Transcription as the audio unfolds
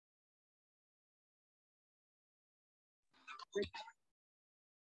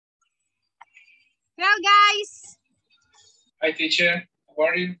Hello, guys. Hi, teacher. How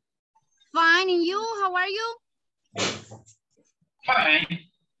are you? Fine, and you? How are you? Fine.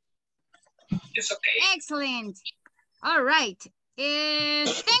 It's okay. Excellent. All right.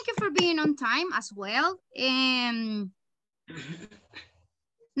 Thank you for being on time as well.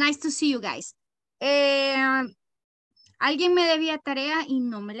 Nice to see you guys. Alguien me debía tarea y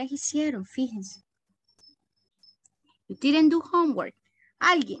no me las hicieron, fíjense. You didn't do homework.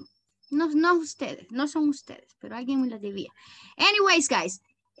 Alguien. No ustedes, no son ustedes, pero alguien me las debía. Anyways, guys.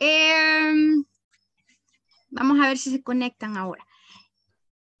 Vamos a ver si se conectan ahora.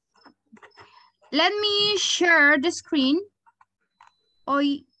 Let me share the screen.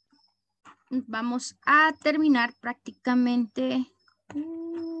 Hoy vamos a terminar prácticamente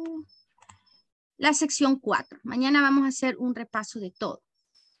la sección 4. Mañana vamos a hacer un repaso de todo.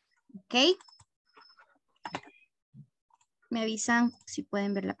 ¿Ok? Me avisan si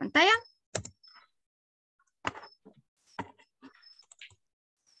pueden ver la pantalla.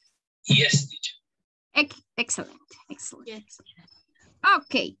 Yes, teacher. Excellent. Excellent. Yes.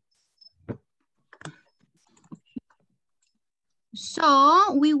 Okay.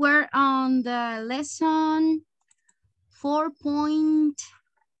 So we were on the lesson 4.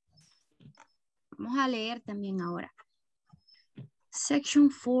 Vamos a leer también ahora. Section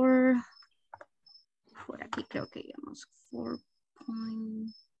 4. Por aquí creo que íbamos. 4.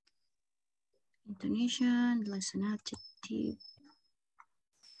 Intonation, lesson adjective.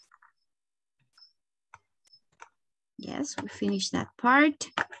 Yes, we finished that part.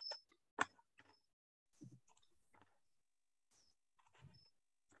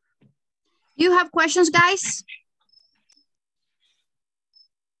 You have questions, guys?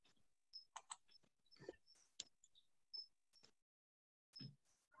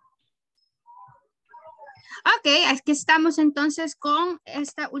 Ok, aquí estamos entonces con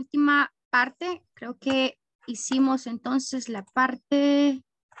esta última parte. Creo que hicimos entonces la parte...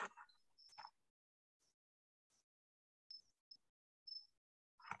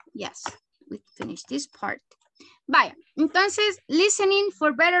 Yes, we finished this part. Vaya, entonces, listening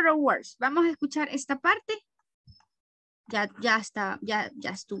for better or worse. Vamos a escuchar esta parte. Ya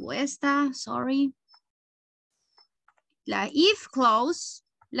estuvo esta, sorry. La if clause,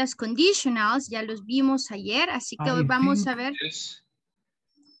 las conditionals, ya los vimos ayer, así que hoy vamos a ver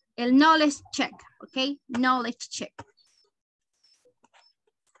el knowledge check, ¿ok? Knowledge check.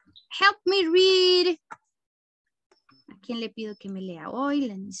 Help me read. ¿A quién le pido que me lea hoy?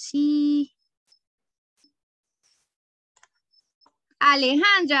 Let me see.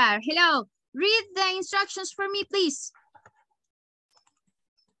 Alejandra, hello. Read the instructions for me, please.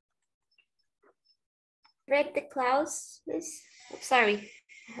 Read the clauses. Sorry.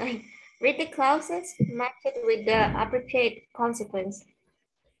 Read the clauses, match it with the appropriate consequence.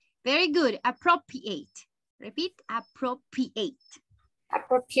 Very good. Appropriate. Repeat. Appropriate.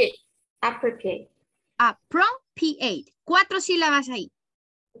 Appropriate. Appropriate. Appropriate. 4 sílabas ahí.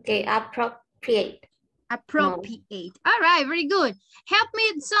 Okay, appropriate. Appropriate. No. All right, very good. Help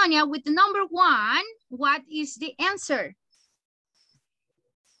me, Sonia, with the number 1. What is the answer?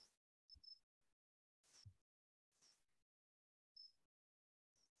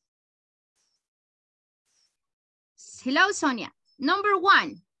 Hello, Sonia. Number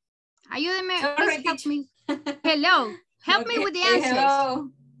 1. Ayúdeme. Please help me. Hello. Help me with the answers.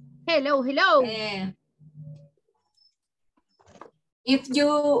 Hello. If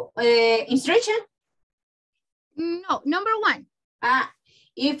you instruction? No, number 1.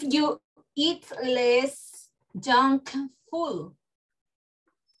 If you eat less junk food.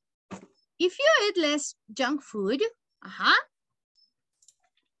 If you eat less junk food,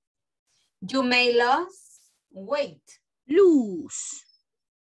 you may lose weight. Lose.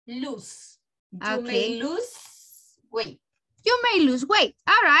 You may lose weight. You may lose weight.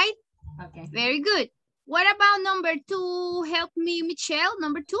 All right. Okay. Very good. What about number 2? Help me, Michelle.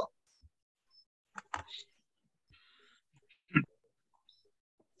 Number 2.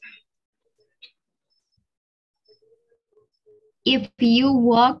 If you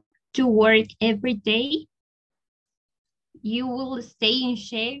walk to work every day, you will stay in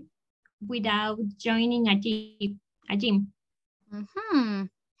shape without joining a gym.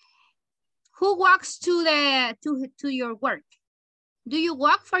 Who walks to your work? Do you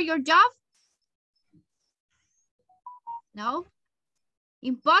walk for your job? No?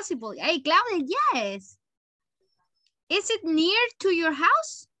 Impossible. Hey, Claudia, yes. Is it near to your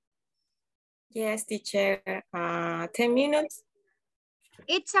house? Yes, teacher. 10 minutes.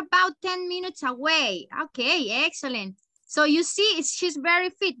 It's about 10 minutes away. Okay, excellent. So you see, she's very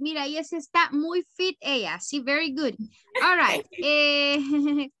fit. Mira, ella se está muy fit ella. Sí, very good. All right.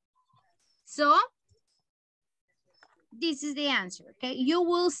 So, this is the answer, okay? You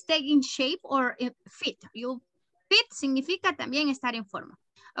will stay in shape or fit. You fit significa también estar en forma.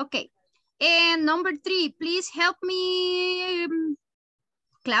 Okay. And number 3, please help me,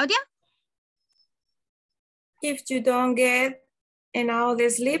 Claudia. If you don't get enough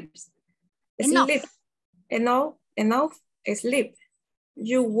sleep,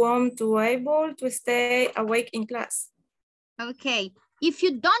 you won't be able to stay awake in class. Okay. If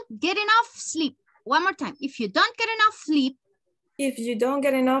you don't get enough sleep, one more time. If you don't get enough sleep. If you don't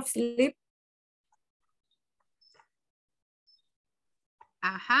get enough sleep.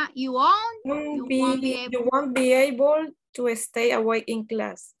 You won't be able to stay awake in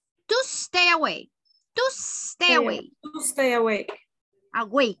class. To stay awake. To stay awake. To stay awake.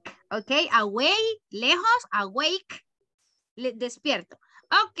 Awake, okay? Awake, lejos, awake, despierto.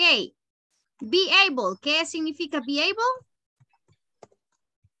 Okay. Be able. ¿Qué significa be able?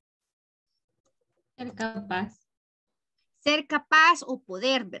 Ser capaz. Ser capaz o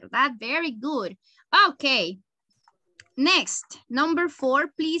poder, ¿verdad? Very good. Okay. Next, number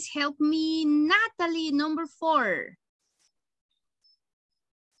 4, please help me, Natalie, number 4.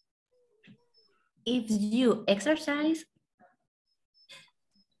 If you exercise,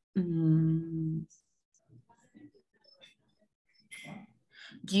 you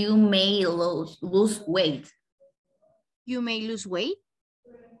may lose weight. You may lose weight.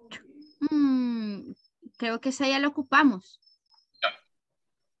 Creo que esa ya la ocupamos.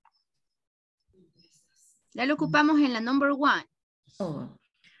 Ya lo ocupamos en la number 1. Oh.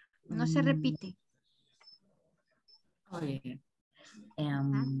 No se repite. Okay.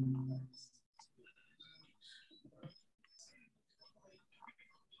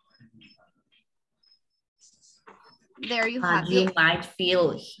 There you have it. You might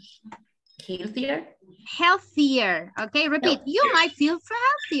feel healthier. Healthier. Okay, repeat. Healthier. You might feel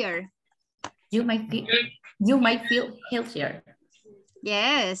healthier. You might feel healthier.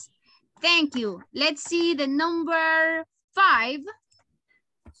 Yes. Thank you. Let's see the number 5.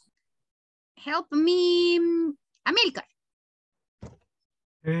 Help me, America.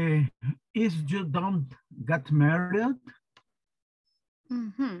 If you don't get married.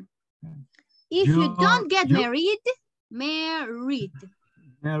 If you don't get married.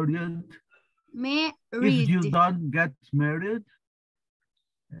 If you don't get married,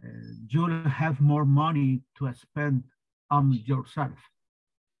 you'll have more money to spend on yourself.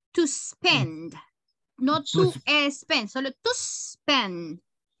 To spend, not to spend, solo to spend.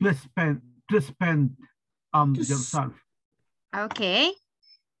 To spend on yourself. Okay,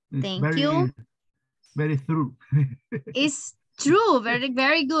 it's thank you. Very true. It's true, very,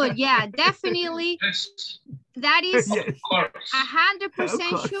 very good. Yeah, definitely. That is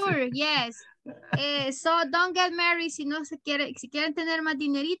 100% sure, yes. So don't get married si quieren tener más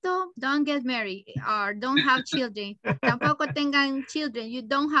dinerito, don't get married or don't have children. Tampoco tengan children, you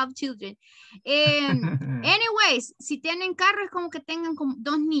don't have children. Anyways, si tienen carro es como que tengan como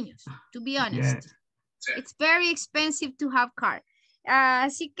 2 niños, to be honest. Yes. It's very expensive to have car.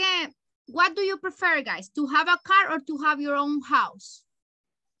 Así que, what do you prefer, guys? To have a car or to have your own house?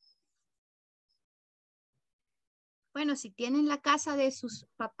 Bueno, si tienen la casa de sus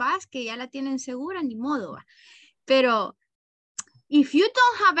papás que ya la tienen segura, ni modo. Pero, if you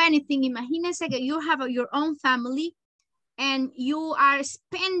don't have anything, imagínense que you have your own family and you are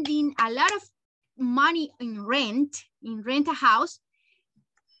spending a lot of money in rent a house.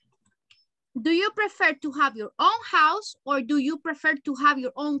 Do you prefer to have your own house or do you prefer to have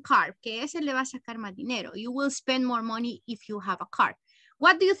your own car? Que ese le va a sacar más dinero. You will spend more money if you have a car.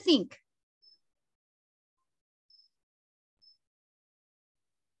 What do you think?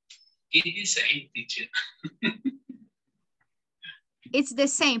 It is the same, teacher. It's the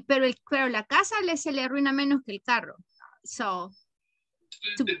same, pero la casa se le arruina menos que el carro. So,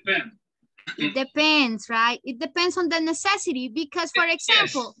 it depends, right? It depends on the necessity because, for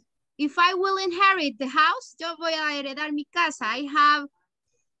example, if I will inherit the house, yo voy a heredar mi casa. I have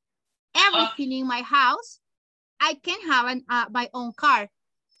everything in my house. I can have my own car,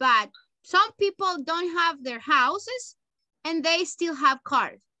 but some people don't have their houses and they still have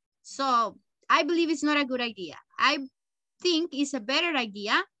cars. So I believe it's not a good idea. I think it's a better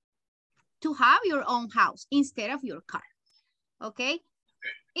idea to have your own house instead of your car. Okay?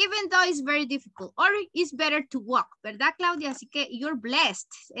 Even though it's very difficult, or it's better to walk, ¿verdad, Claudia? Así que you're blessed.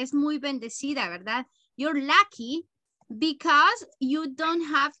 Es muy bendecida, ¿verdad? You're lucky because you don't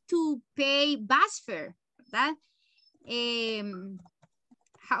have to pay bus fare, ¿verdad?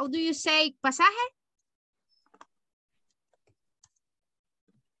 How do you say pasaje?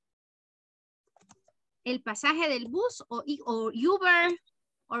 el pasaje del bus o Uber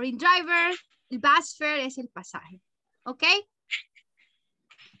o in driver. El bus fare es el pasaje. ¿Ok?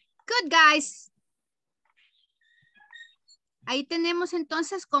 Good, guys. Ahí tenemos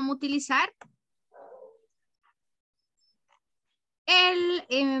entonces cómo utilizar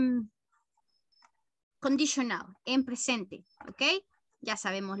el conditional en presente. ¿Ok? Ya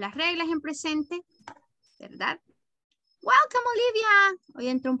sabemos las reglas en presente, ¿verdad? Welcome, Olivia. Hoy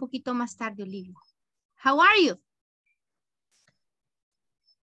entró un poquito más tarde, Olivia. How are you?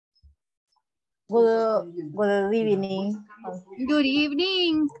 Good evening. Good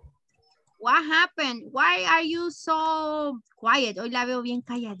evening. What happened? Why are you so quiet? Hoy la veo bien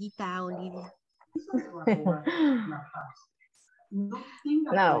calladita, Olivia.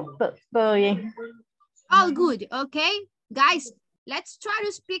 No, todo bien. All good, okay? Guys, let's try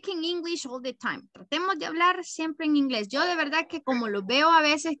to speak in English all the time. Tratemos de hablar siempre en inglés. Yo de verdad que como lo veo a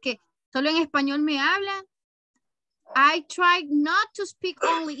veces que solo en español me hablan, I try not to speak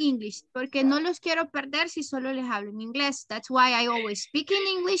only English, porque no los quiero perder si solo les hablo en inglés. That's why I always speak in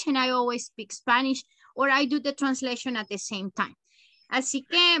English and I always speak Spanish, or I do the translation at the same time. Así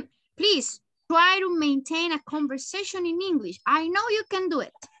que, please, try to maintain a conversation in English. I know you can do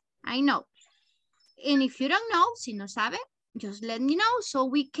it. I know. And if you don't know, si no sabe, just let me know so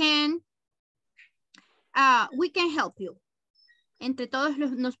we can help you. Entre todos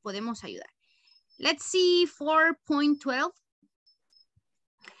nos podemos ayudar. Let's see 4.12.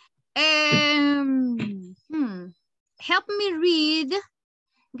 Help me read.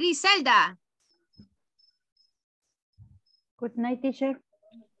 Griselda. Good night, teacher.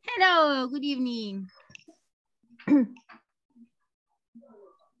 Hello, good evening.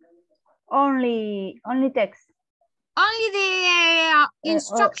 Only text. Only the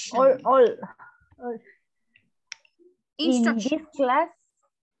instruction. All. Instruction.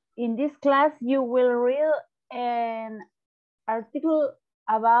 In this class, you will read an article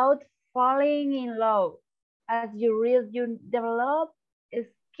about falling in love. As you read, you develop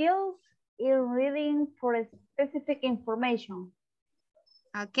skills in reading for specific information.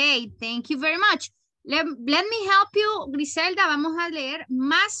 Okay, thank you very much. Let me help you, Griselda. Vamos a leer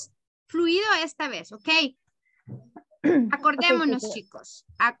más fluido esta vez, okay? Acordémonos, Okay, chicos.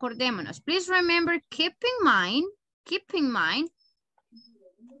 Acordémonos. Please remember, keep in mind,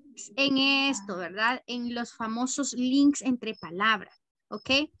 en esto, ¿verdad? En los famosos links entre palabras, ¿ok?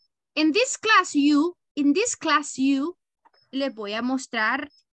 In this class you, les voy a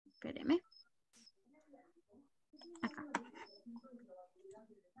mostrar, espérenme. Acá.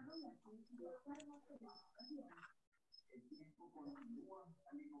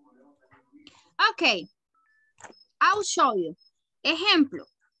 Ok, I'll show you. Ejemplo.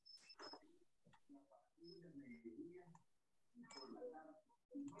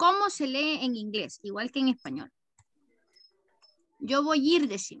 ¿Cómo se lee en inglés? Igual que en español. Yo voy a ir,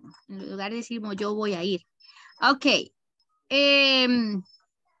 decimos. En lugar de decimos yo voy a ir. Ok.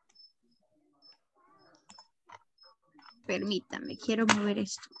 Permítame, quiero mover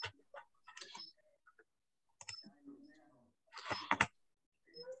esto.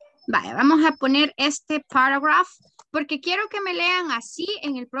 Vaya, vamos a poner este paragraph porque quiero que me lean así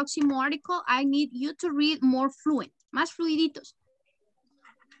en el próximo article. I need you to read more fluent. Más fluiditos.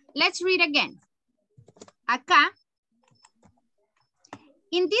 Let's read again. Acá.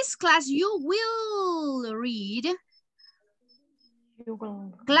 In this class, you will read.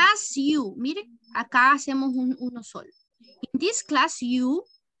 Class you. Mire, acá hacemos uno solo. In this class, you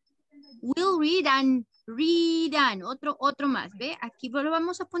will read and read and. Otro más. ¿Ve? Aquí lo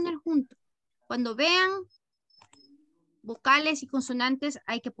vamos a poner junto. Cuando vean vocales y consonantes,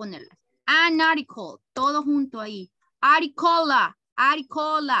 hay que ponerlas. An article. Todo junto ahí. Articola.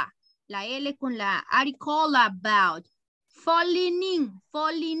 La L con la article about. Falling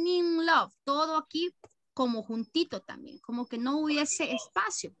in love. Todo aquí como juntito también. Como que no hubiese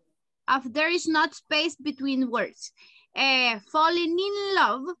espacio. If there is not space between words. Falling in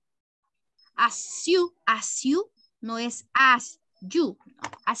love. As you. No es as you.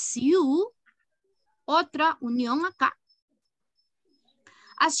 No. As you. Otra unión acá.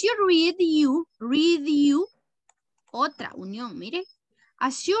 As you read you. Otra unión, mire.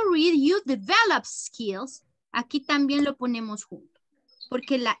 As you read, you develop skills. Aquí también lo ponemos junto.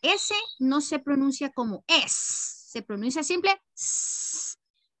 Porque la S no se pronuncia como S. Se pronuncia simple S.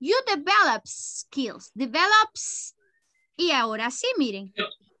 You develop skills. Develops. Y ahora sí, miren.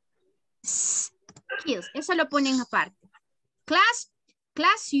 Skills. Eso lo ponen aparte. Class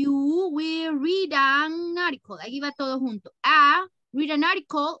you will read an article. Ahí va todo junto. Read an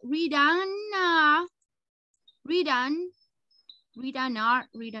article. Read an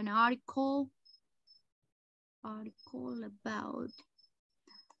article. Article about.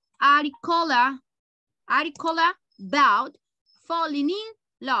 Article about falling in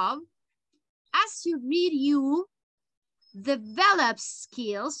love. As you read, you develop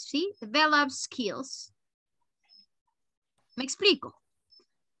skills. ¿Sí? Develop skills. ¿Me explico?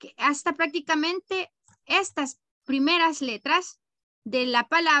 Que hasta prácticamente estas primeras letras de la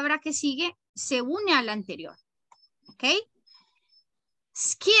palabra que sigue se une a la anterior. ¿Ok?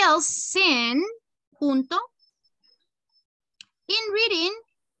 Skills in, junto. In reading,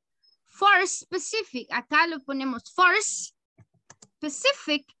 for specific. Acá lo ponemos for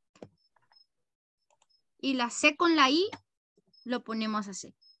specific. Y la C con la I lo ponemos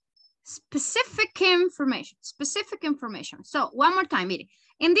así. Specific information. Specific information. So, one more time. Mire.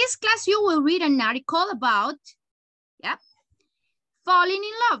 In this class, you will read an article about falling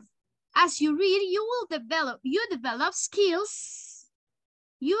in love. As you read, you develop skills.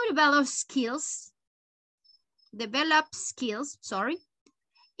 Develop skills, sorry.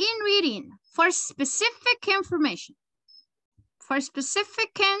 In reading, for specific information. For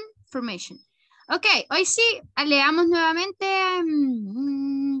specific information. Ok, hoy sí, leamos nuevamente.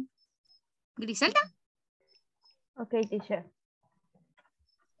 Griselda. Okay, teacher.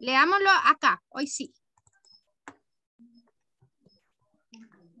 Leámoslo acá, hoy sí.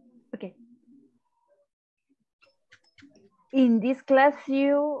 Okay. In this class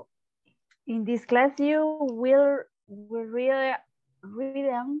you will read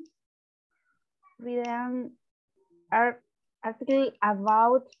an article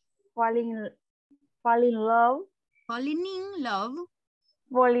about falling in love.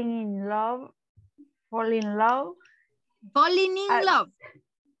 Falling in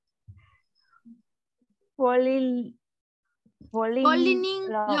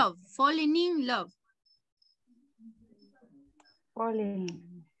love.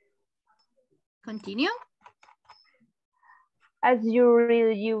 Continue. As you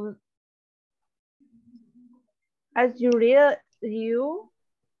read, you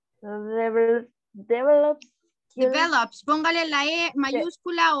develop skills. Develops, póngale la E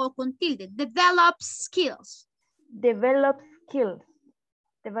mayúscula o con tilde. Develop skills. Develop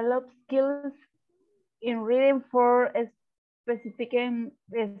skills in reading for specific information.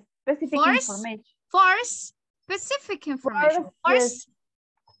 For specific information.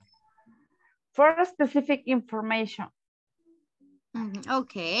 For specific information.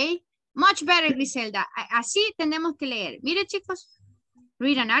 Ok. Much better, Griselda. Así tenemos que leer. Mire, chicos.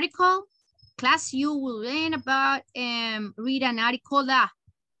 Read an article. Class, you will learn about, read an article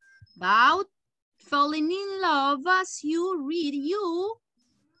about falling in love. As you read, you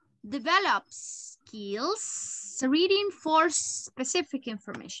develop skills. Reading for specific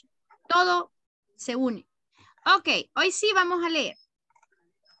information. Todo se une. Ok, hoy sí vamos a leer.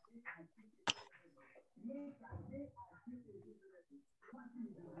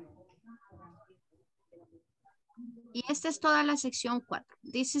 Y esta es toda la sección 4.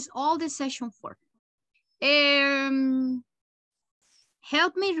 This is all the session 4.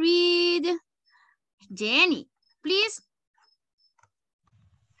 Help me read. Jenny, please.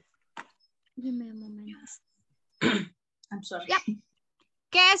 Give me a moment. I'm sorry. Yep.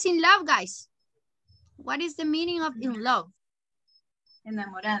 ¿Qué es in love, guys? What is the meaning of in love?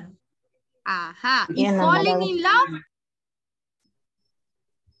 Enamorado. Ajá. ¿Y falling in love?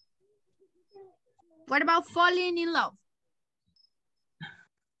 What about falling in love?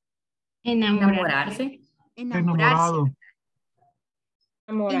 Enamorarse. Enamorado.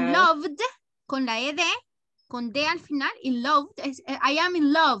 In loved, con la ED, con D al final, in loved, I am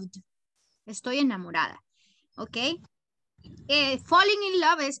in loved. Estoy enamorada. ¿Ok? Falling in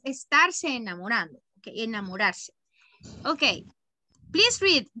love es estarse enamorando. Okay, enamorarse. Ok. Please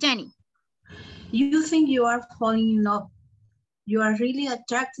read, Jenny. You think you are falling in love. You are really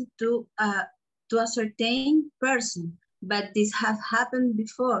attracted to a certain person, but this has happened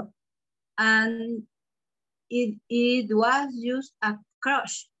before. And it was just a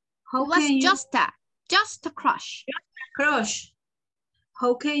crush. Just a crush. Crush.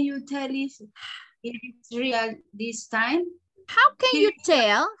 How can you tell if it is real this time? How can you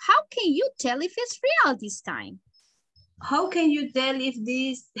tell? How can you tell if it's real this time? How can you tell if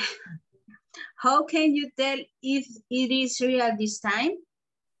this? How can you tell if it is real this time?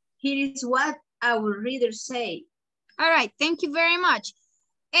 Here is what our readers say. All right, thank you very much.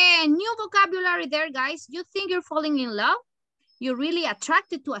 New vocabulary there, guys. You think you're falling in love? You're really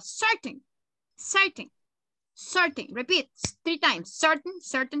attracted to a certain. Repeat 3 times. Certain.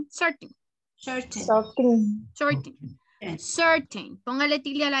 Póngale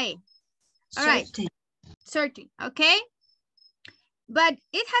tilde a la E. All right. Certain, okay? But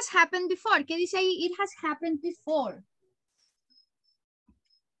it has happened before. ¿Qué dice ahí? It has happened before.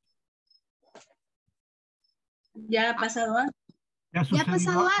 Ya ha pasado antes. Ya ha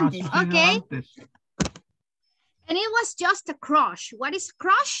pasado antes. Okay. Antes. And it was just a crush. What is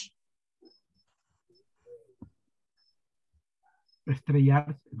crush?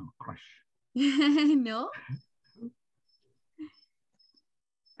 Estrellarse, no, crush. No.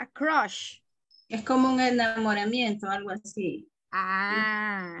 A crush. Es como un enamoramiento, algo así.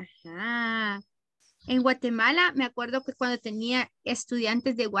 Ah, ajá. En Guatemala me acuerdo que cuando tenía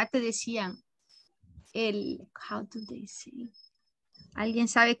estudiantes de Guate decían how do they say? ¿Alguien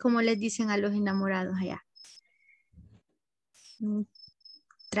sabe cómo les dicen a los enamorados allá? Un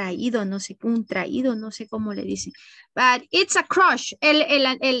traído, no sé cómo le dicen. But it's a crush,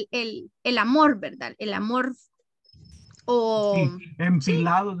 el amor, ¿verdad? El amor o... Sí,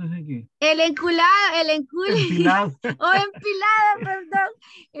 empilado, sí. desde aquí. El Empilado. o empilado, perdón.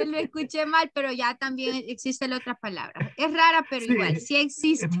 Lo escuché mal, pero ya también existe la otra palabra. Es rara, pero sí, igual, sí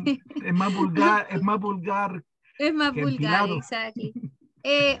existe. Es más vulgar, es más vulgar. Es más que vulgar, empilado. exacto.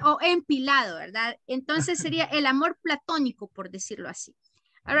 O empilado, ¿verdad? Entonces sería el amor platónico, por decirlo así.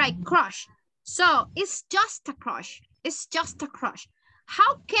 All right, crush. So, it's just a crush. It's just a crush.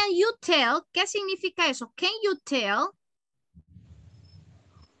 How can you tell? ¿Qué significa eso? Can you tell?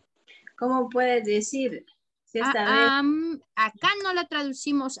 ¿Cómo puedes decir? Si esta vez... Acá no lo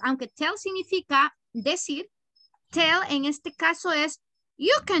traducimos, aunque tell significa decir. Tell en este caso es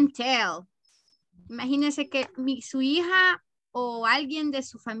you can tell. Imagínense que su hija o alguien de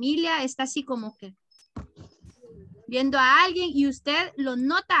su familia está así como que viendo a alguien y usted lo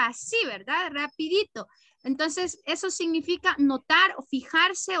nota así, ¿verdad? Rapidito. Entonces, eso significa notar o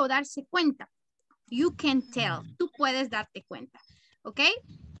fijarse o darse cuenta. You can tell. Tú puedes darte cuenta. ¿Ok?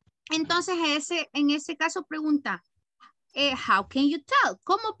 Entonces, en ese caso pregunta, how can you tell?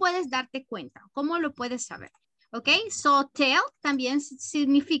 ¿Cómo puedes darte cuenta? ¿Cómo lo puedes saber? ¿Ok? So, tell también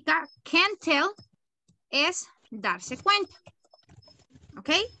significa can tell es darse cuenta. ¿Ok?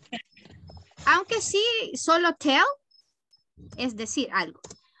 Aunque sí, solo tell es decir algo.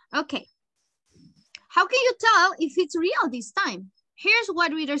 Ok. How can you tell if it's real this time? Here's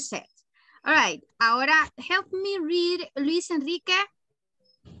what reader said. All right. Ahora, help me read, Luis Enrique.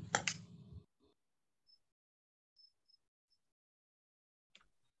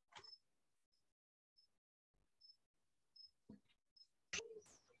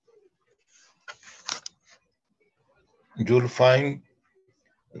 You'll find,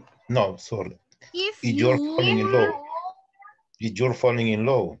 no, sorry. If you're falling in love. If you're falling in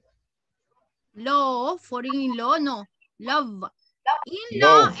love. Love, falling in love, no. Love.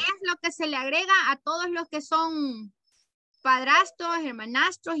 In-law es lo que se le agrega a todos los que son padrastros,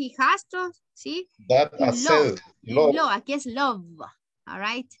 hermanastros, hijastros, ¿sí? That I said, love. Aquí es love, all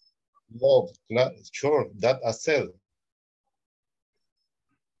right? Love, sure, that I said.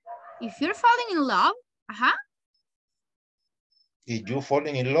 If you're falling in love, ajá. If you're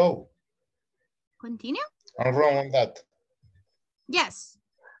falling in love. Continue. I'm wrong on that. Yes.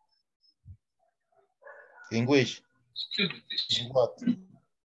 In which? In what?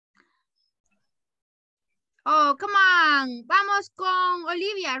 Oh, come on. Vamos con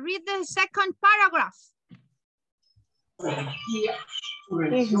Olivia. Read the second paragraph.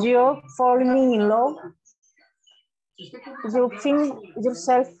 If you're falling in love, you find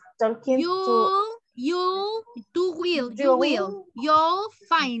yourself talking to... You'll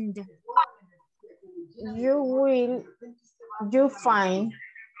find.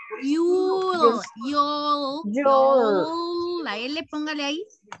 La L, póngale ahí.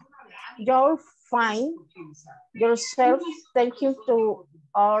 You'll find yourself talking to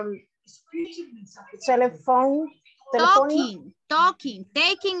our telephone. Talking.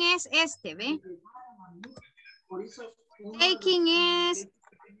 Taking es este, ¿ve? Taking es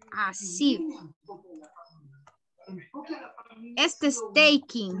así. Este es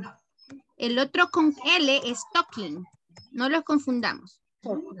taking. El otro con L es talking. No los confundamos.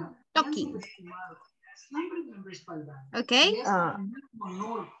 Talking. Ok.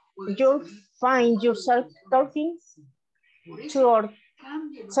 You'll find yourself talking to your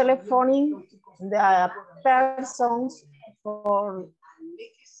telephone the persons for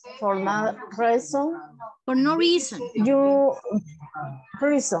no reason. For no reason.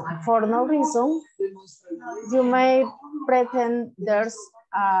 For no reason. You may pretend there's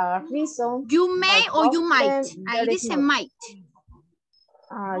a reason. You may or you might. Ahí dice might.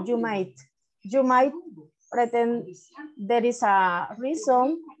 You might pretend there is a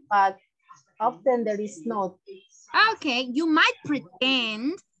reason, but often there is not. Okay, you might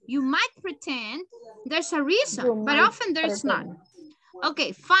pretend there's a reason, but often there's not.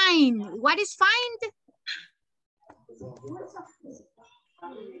 Okay, find. What is find?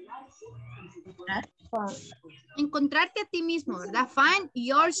 Encontrarte a ti mismo, ¿verdad? Find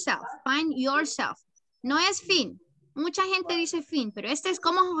yourself. Find yourself. No es fin. Mucha gente dice fin, pero este es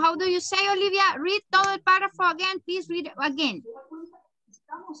como, how do you say, Olivia? Read todo el párrafo again. Please read it again.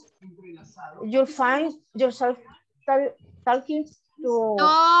 You'll find yourself talking to...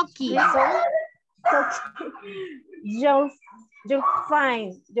 Talking. You'll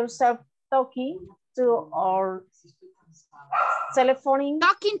find yourself talking to or telephoning.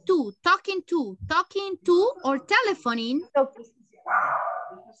 Talking to or telephoning.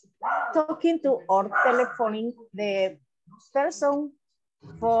 Talking to or telephoning the person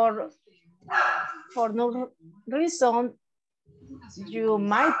for no reason. You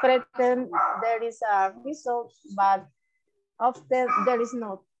might pretend there is a reason, but often there is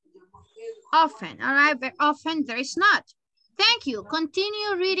not. Often, all right, but often there is not. Thank you.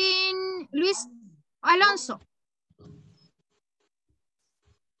 Continue reading, Luis Alonso.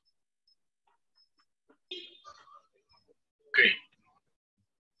 Okay.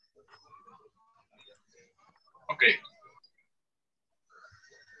 Okay.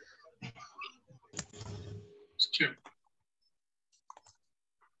 Sure.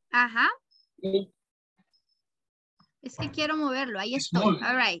 Ajá. Es que quiero moverlo. Ahí estoy.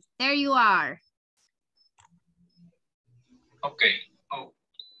 All right. There you are. Okay. Oh.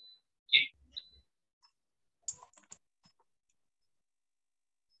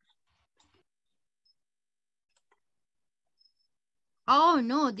 Oh,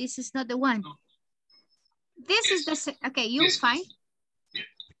 no, this is not the one. This is the, okay, you'll find.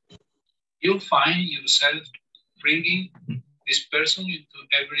 You'll find yourself bringing this person into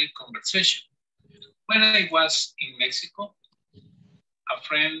every conversation. When I was in Mexico, a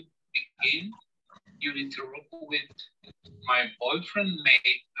friend began, you interrupt with, my boyfriend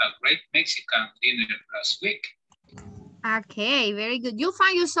made a great Mexican dinner last week. Okay, very good. You'll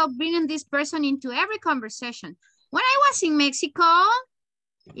find yourself bringing this person into every conversation. When I was in Mexico,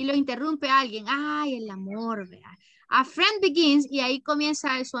 y lo interrumpe alguien, ay, el amor, vea. A friend begins, y ahí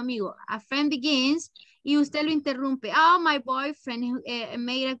comienza su amigo. A friend begins, y usted lo interrumpe. Oh, my boyfriend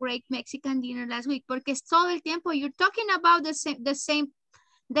made a great Mexican dinner last week. Porque es todo el tiempo, you're talking about the same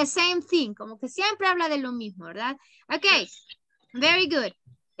thing. Como que siempre habla de lo mismo, ¿verdad? Okay, very good.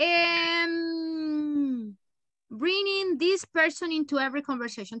 Bringing this person into every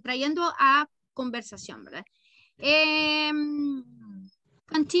conversation. Trayendo a conversación, ¿verdad?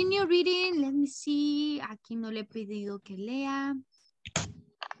 Continue reading. Let me see. Aquí no le he pedido que lea.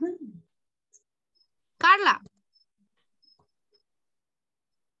 Carla.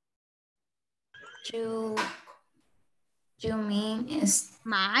 You mean is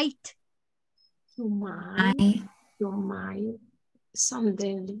might. You might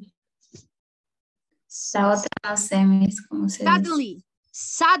someday. La otra no sé, Miss, ¿cómo se dice?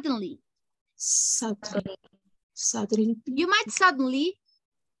 Suddenly. You might suddenly.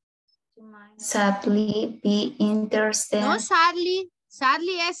 Sadly be interested. No sadly.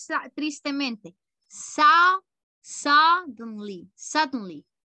 Sadly es tristemente. Suddenly. Sadly.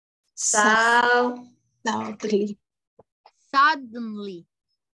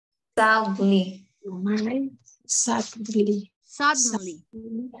 You might suddenly.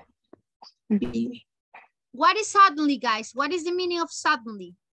 Be. What is suddenly, guys? What is the meaning of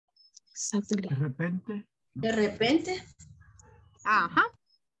suddenly? Suddenly. De repente. De repente. Ajá.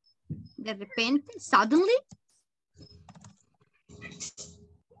 De repente. Suddenly.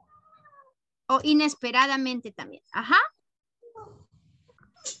 O inesperadamente también. Ajá.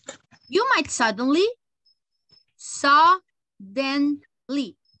 You might suddenly.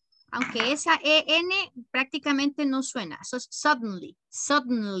 Suddenly. Aunque esa EN prácticamente no suena. So suddenly.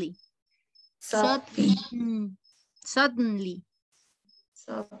 Suddenly. Suddenly. Suddenly.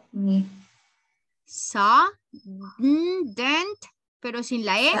 Sudden, pero sin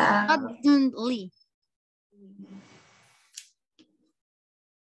la E. Suddenly.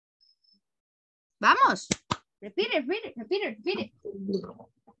 Vamos. Repeat it.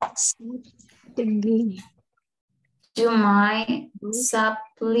 Suddenly. You might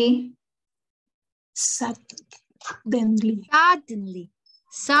suddenly.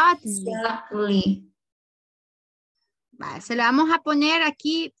 Vale, se lo vamos a poner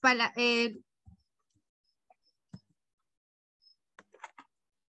aquí para...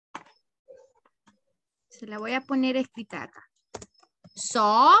 se la voy a poner escrita acá.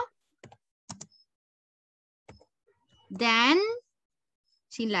 Then,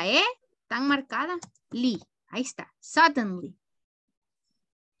 sin la E, tan marcada, Lee. Ahí está, suddenly.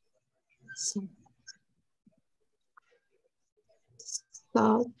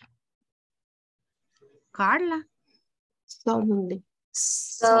 Carla. Suddenly.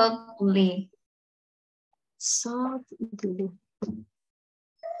 Suddenly. Suddenly.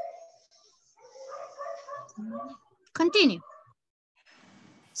 Continue.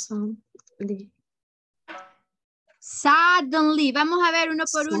 Suddenly. Suddenly. Vamos a ver uno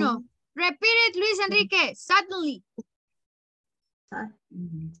por uno. Repeat it, Luis Enrique. Suddenly.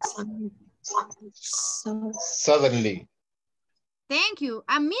 Suddenly. Thank you.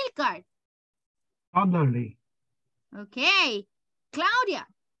 Amilcar. Suddenly. Okay. Claudia.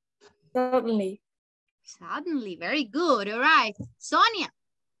 Suddenly. Suddenly. Very good. All right. Sonia.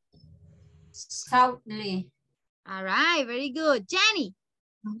 Suddenly. All right. Very good. Jenny.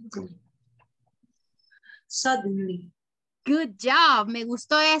 Suddenly. Good job. Me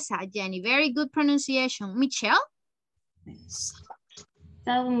gustó esa, Jenny. Very good pronunciation. Michelle.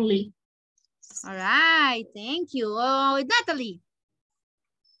 Suddenly. All right. Thank you. Oh, Natalie.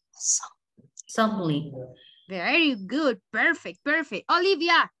 Suddenly. Very good. Perfect. Perfect.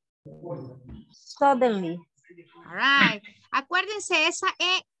 Olivia. Suddenly. All right. Acuérdense, esa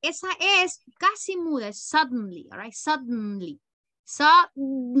E es casi muda. Suddenly. All right. Suddenly.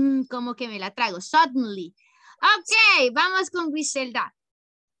 Como que me la trago. Suddenly. Ok. Vamos con Griselda.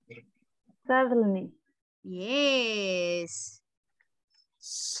 Suddenly. Yes.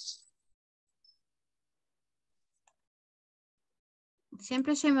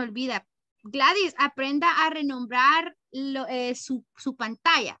 Siempre se me olvida. Gladys, aprenda a renombrar su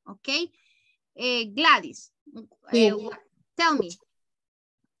pantalla, ¿ok? Gladys, tell me.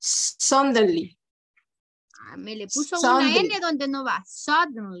 Suddenly. Me le puso una N donde no va.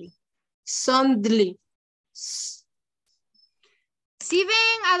 Suddenly. Suddenly. ¿Sí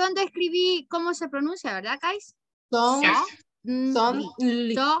ven a dónde escribí cómo se pronuncia, verdad, guys? Suddenly.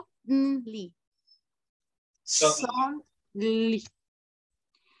 Suddenly. Suddenly.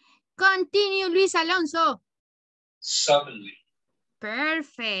 Continue, Luis Alonso. Suddenly.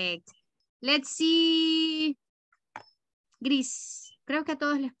 Perfect. Let's see. Gris. Creo que a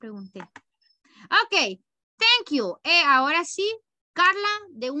todos les pregunté. Ok. Thank you. Ahora sí, Carla,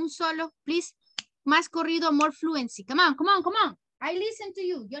 de un solo, please. Más corrido, more fluency. Come on, come on, come on. I listen to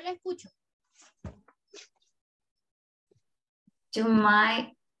you. Yo le escucho. To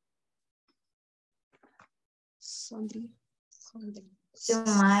my. Suddenly. To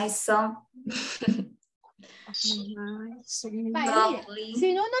my son. Vaya, mire,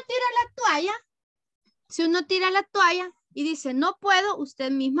 si uno tira la toalla y dice no puedo,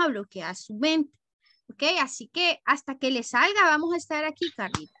 usted misma bloquea su mente. ¿Ok? Así que hasta que le salga vamos a estar aquí,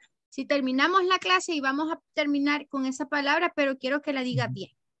 Carlita. Si terminamos la clase y vamos a terminar con esa palabra, pero quiero que la diga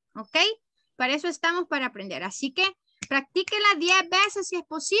bien. ¿Ok? Para eso estamos, para aprender. Así que practíquela 10 veces si es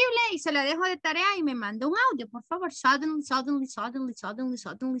posible y se la dejo de tarea y me manda un audio, por favor. Suddenly, suddenly, suddenly, suddenly,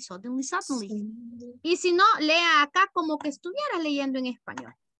 suddenly, suddenly, suddenly. Y si no, lea acá como que estuviera leyendo en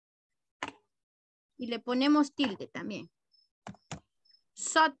español. Y le ponemos tilde también.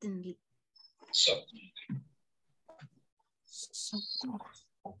 Suddenly. Suddenly.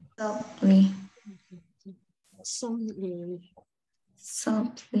 Suddenly. Suddenly.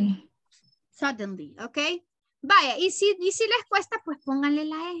 Suddenly. Suddenly, ¿ok? Vaya, y si les cuesta, pues pónganle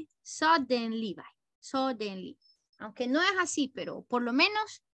la E. Suddenly, vaya. Suddenly. Aunque no es así, pero por lo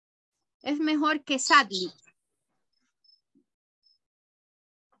menos es mejor que sadly.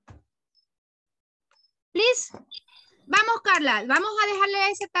 Please. Vamos, Carla. Vamos a dejarle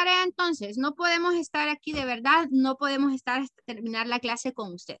esa tarea entonces. No podemos estar aquí de verdad. No podemos estar hasta terminar la clase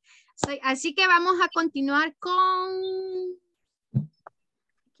con usted. Así que vamos a continuar con...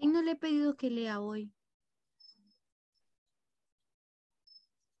 ¿Quién no le he pedido que lea hoy?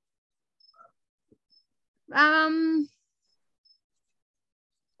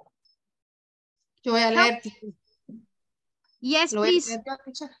 Yo voy a leer. Yes, please.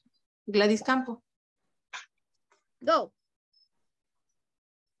 Gladys Campo. Go.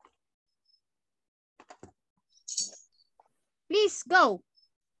 Please go.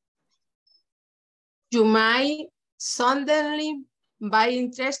 You might suddenly be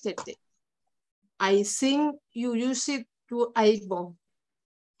interested. I think you use it to avoid.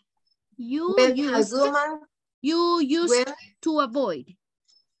 You used to avoid.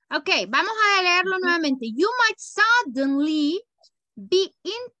 Ok, vamos a leerlo nuevamente. You might suddenly be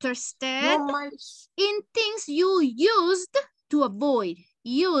interested in things you used to avoid.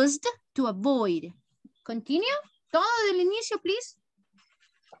 Used to avoid. Continue. Todo del inicio, please.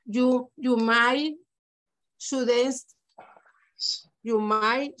 You might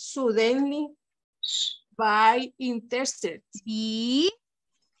suddenly be interested.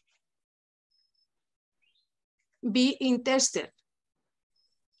 Be interested.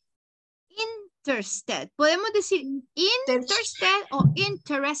 interested. Podemos decir interested o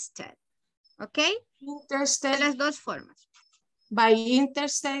interested. ¿Ok? Interested. De las dos formas. By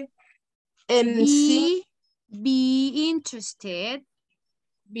interested. Be interested.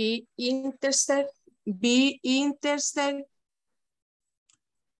 Be interested. Be interested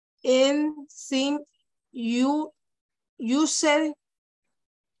in thing you used to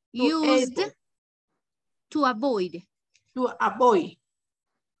avoid. To avoid.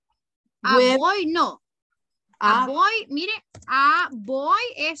 Avoid no. Avoid, mire,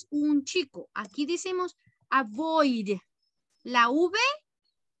 avoid es un chico. Aquí decimos avoid. La V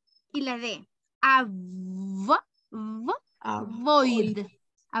y la D. Avoid. Avoid.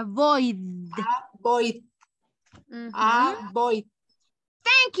 Avoid. Avoid.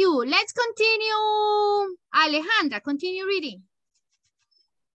 Thank you. Let's continue. Alejandra, continue reading.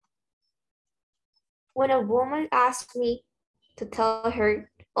 When a woman asks me to tell her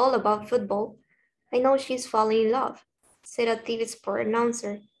all about football, I know she's falling in love, said a TV sport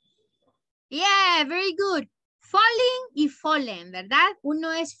announcer. Yeah, very good. Falling y fallen, ¿verdad? Uno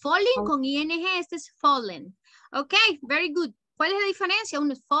es falling con ing, este es fallen. Ok, very good. ¿Cuál es la diferencia?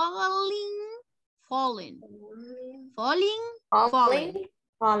 Uno es falling, falling. Falling,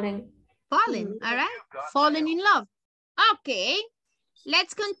 all right? Falling in love. Ok,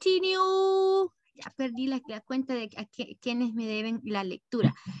 let's continue. Ya perdí la cuenta de a quiénes me deben la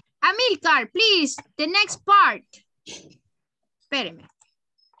lectura. Amilcar, please, the next part. Espéreme.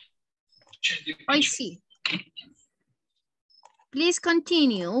 Hoy sí. Please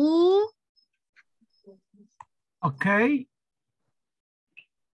continue. Okay.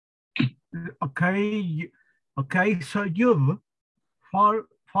 Okay, so you've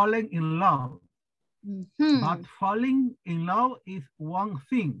fallen in love. But falling in love is one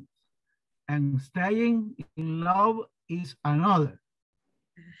thing. And staying in love is another.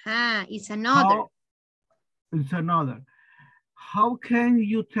 It's another. It's another. How can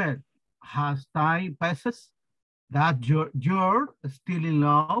you tell as time passes that you're still in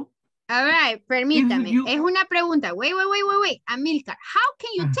love? All right, permítame. Es una pregunta. Wait. Amilcar, how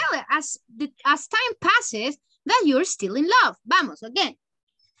can you tell it as time passes that you're still in love? Vamos, again.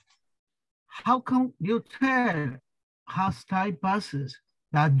 How can you tell as time passes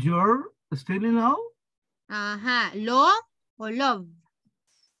that you're still in love? Lo o love?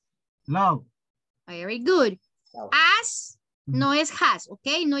 Love. Very good. As no es has,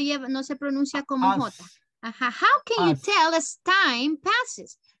 okay? No se pronuncia como J. How can you tell as time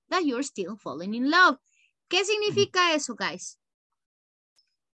passes that you're still falling in love? ¿Qué significa eso, guys?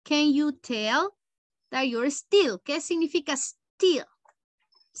 Can you tell that you're still? ¿Qué significa still?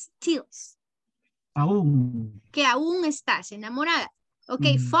 Still. Aún. Que aún estás enamorada.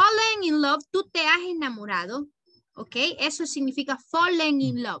 Ok, falling in love, tú te has enamorado. Ok, eso significa falling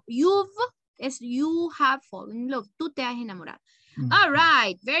in love. You have fallen in love. Tú te has enamorado. All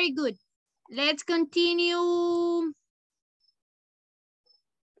right, very good. Let's continue.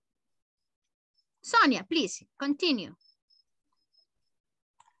 Sonia, please, continue.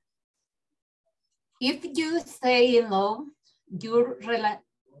 If you stay in love, your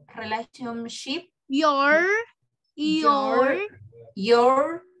relationship. Your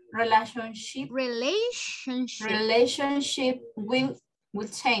relationship will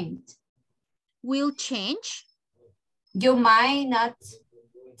change. Will change. You might not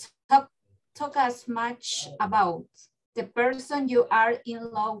talk as much about the person you are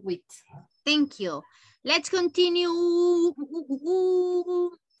in love with. Thank you. Let's continue.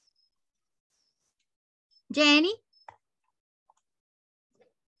 Jenny.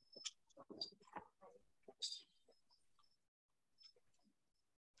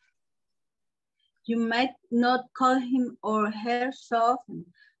 You might not call him or her so often,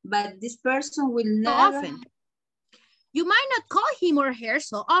 but this person will never. Often. You might not call him or her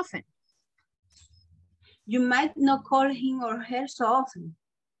so often. You might not call him or her so often,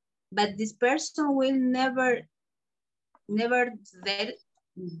 but this person will never,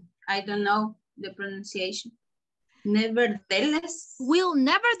 I don't know the pronunciation. Nevertheless. Will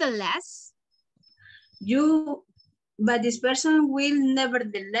nevertheless. But this person will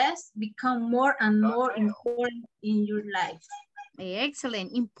nevertheless become more and more important in your life.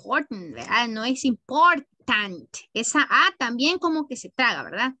 Excellent, important, ¿verdad? No es important. Esa A también como que se traga,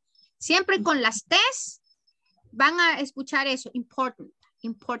 ¿verdad? Siempre con las T's van a escuchar eso.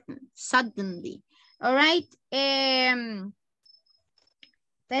 Important, suddenly. All right.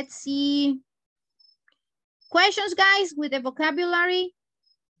 Let's see. Questions, guys, with the vocabulary.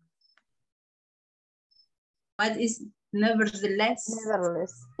 What is nevertheless?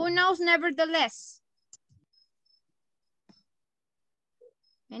 Nevertheless. Who knows nevertheless?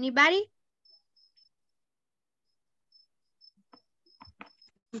 Anybody?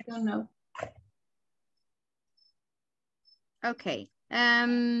 I don't know. Okay.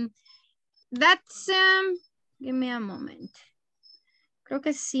 Give me a moment. Creo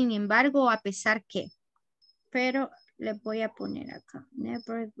que sin embargo, a pesar que. Pero le voy a poner acá.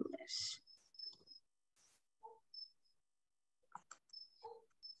 Nevertheless.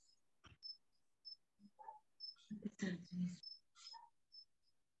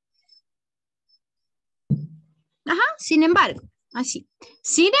 Ajá, sin embargo, así.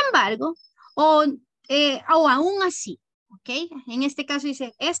 Sin embargo, o aún así, ¿ok? En este caso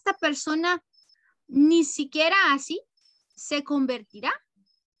dice, esta persona ni siquiera así se convertirá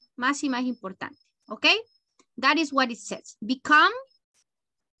más y más importante, ¿ok? That is what it says. Become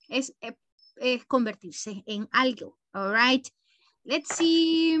es convertirse en algo, all right? Let's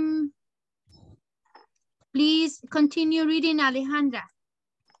see. Please continue reading, Alejandra.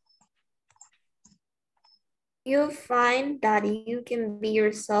 You find that you can be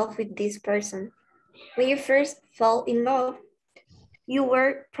yourself with this person. When you first fell in love, you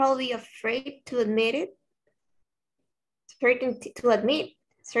were probably afraid to admit it, certain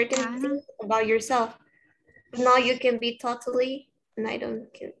things about yourself. But now you can be totally, and I don't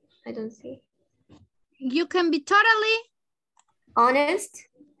see. You can be totally honest.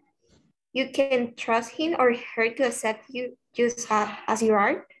 You can trust him or her to accept you just as you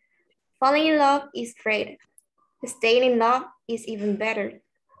are. Falling in love is great. Staying in love is even better.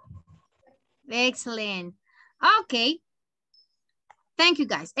 Excellent. Okay. Thank you,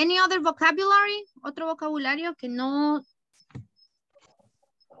 guys. Any other vocabulary? ¿Otro vocabulario que no?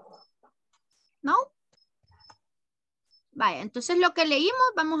 ¿No? Vaya, entonces lo que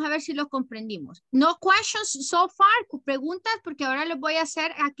leímos, vamos a ver si lo comprendimos. No questions so far, preguntas, porque ahora les voy a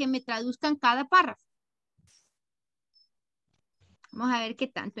hacer a que me traduzcan cada párrafo. Vamos a ver qué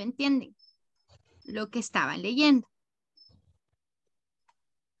tanto entienden lo que estaban leyendo.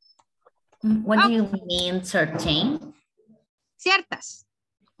 What do you mean certain? Ciertas.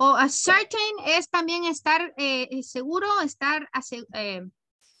 O a certain es también estar seguro, estar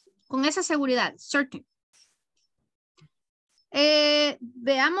con esa seguridad. Certain.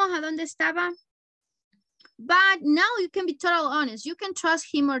 Veamos a dónde estaba. But now you can be totally honest. You can trust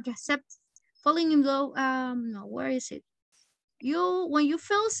him or accept falling in love. No, where is it? When you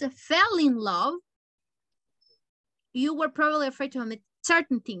fell in love, you were probably afraid to admit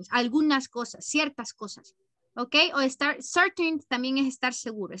certain things, algunas cosas, ciertas cosas. ¿Ok? O estar certain también es estar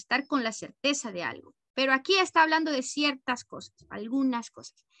seguro, estar con la certeza de algo. Pero aquí está hablando de ciertas cosas, algunas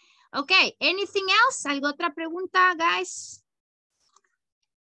cosas. Ok, anything else? ¿Alguna otra pregunta, guys?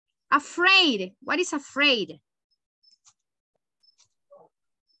 Afraid. What is afraid?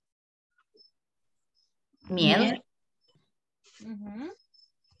 Miedo.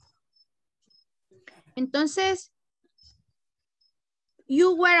 Entonces,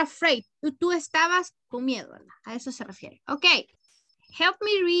 you were afraid. Tú estabas con miedo, ¿verdad? A eso se refiere. Ok. Help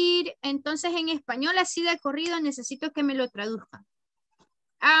me read. Entonces, en español, así de corrido, necesito que me lo traduzcan.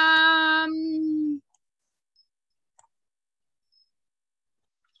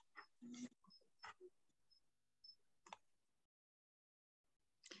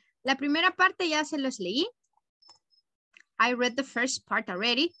 La primera parte ya se los leí. I read the first part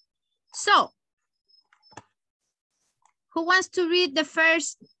already. So, who wants to read the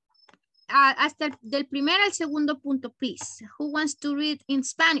first, hasta del primer al segundo punto, please? Who wants to read in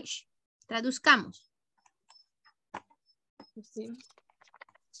Spanish? Traduzcamos. Sí.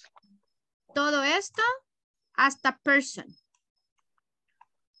 Todo esto hasta person.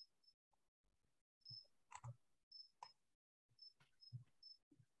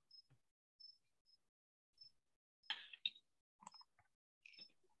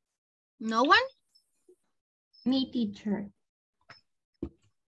 No one? Me, teacher.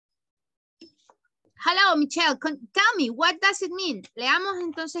 Hello, Michelle. Tell me, what does it mean? Leamos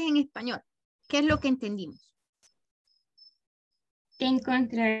entonces en español. ¿Qué es lo que entendimos? Te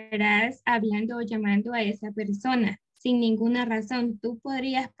encontrarás hablando o llamando a esa persona sin ninguna razón. Tú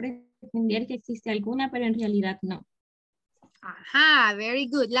podrías pretender que existe alguna, pero en realidad no. Ajá, very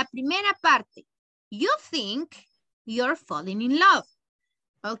good. La primera parte. You think you're falling in love.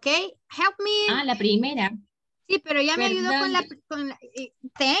 Ok, help me. Ah, la primera. Sí, pero ya me ayudó con la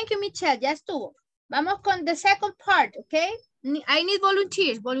thank you, Michelle, ya estuvo. Vamos con the second part, ok. I need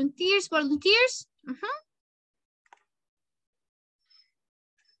volunteers, volunteers.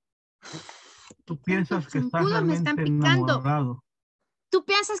 ¿Tú piensas que estás me están realmente picando. enamorado? ¿Tú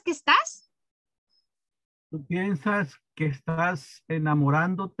piensas que estás? ¿Tú piensas que estás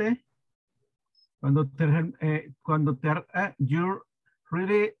enamorándote? You're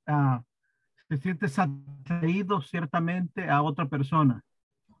really, te sientes atraído ciertamente a otra persona.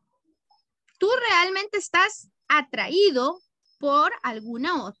 simplemente estás atraído por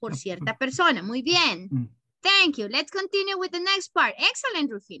alguna o por cierta persona. Muy bien. Thank you. Let's continue with the next part.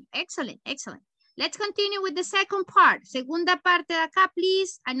 Excellent, Rufino. Excellent, excellent. Let's continue with the second part. Segunda parte de acá,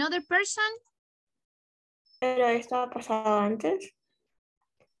 please. Another person. Pero esto ha pasado antes.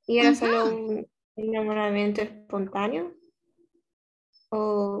 Y era solo un enamoramiento espontáneo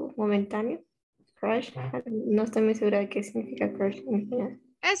o momentáneo. Crush. No estoy muy segura de qué significa crush en español.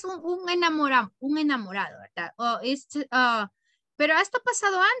 Es un enamorado, ¿verdad? Pero esto ha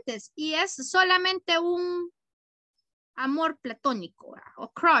pasado antes y es solamente un amor platónico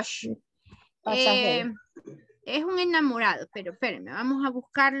o crush. Es un enamorado, pero espérenme, vamos a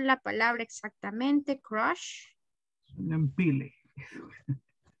buscar la palabra exactamente. Crush. Un empile.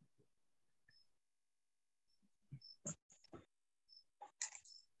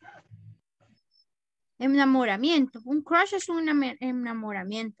 Enamoramiento. Un crush es un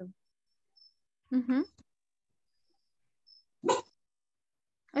enamoramiento.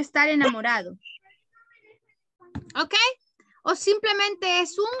 Estar enamorado. ¿Ok? O simplemente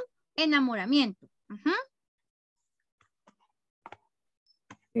es un enamoramiento.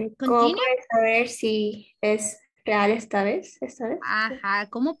 ¿Cómo puedes saber si es real esta vez? Ajá.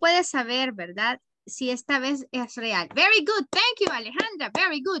 ¿Cómo puedes saber, verdad? Si esta vez es real. Very good. Thank you, Alejandra.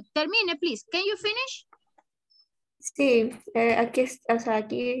 Very good. Termine, please. Can you finish? Sí, aquí es algo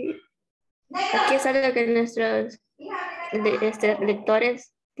que nuestros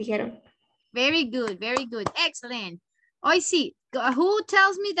lectores dijeron. Very good, very good. Excellent. Hoy sí. Who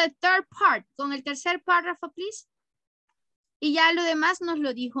tells me the third part? Con el tercer párrafo, please. Y ya lo demás nos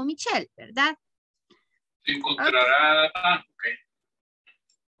lo dijo Michelle, ¿verdad? Se encontrará... Okay. Ok.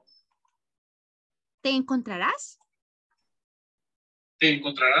 ¿Te encontrarás? Te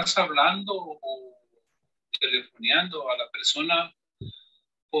encontrarás hablando o telefoneando a la persona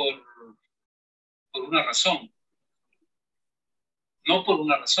por una razón. No por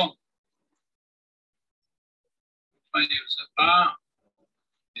una razón.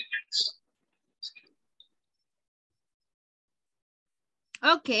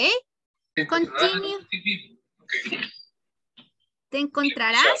 Ok. Continue. Okay. ¿Te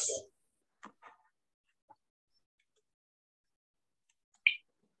encontrarás?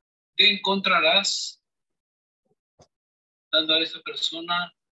 Te encontrarás dando a esa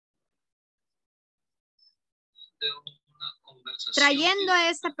persona de una conversación. Trayendo a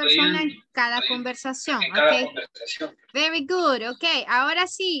esa persona en cada conversación. En cada Okay. conversación. Very good. Ok. Ahora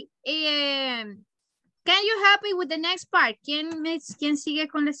sí. Can you help me with the next part? ¿Quién sigue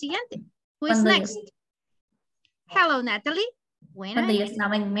con la siguiente? Who is next? Hello, Natalie. Buenas. Cuando yo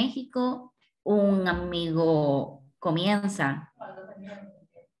estaba en México, un amigo comienza.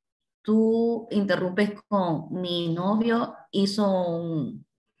 Tú interrumpes con mi novio, hizo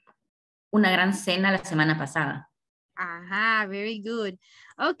una gran cena la semana pasada. Ajá, very good.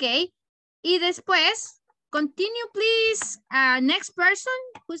 Ok. Y después, continue please. Next person.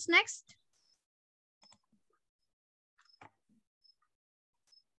 Who's next?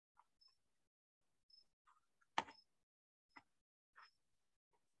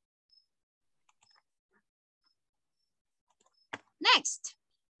 Next.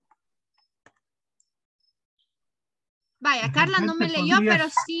 Vaya, Carla no me leyó, pero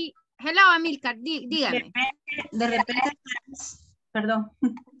sí. Hello, Amilcar, dígame. De repente, perdón.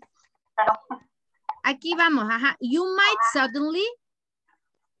 Aquí vamos, ajá. You might suddenly.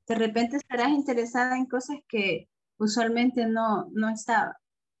 De repente estarás interesada en cosas que usualmente no estaba.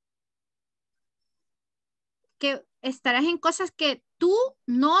 Que estarás en cosas que tú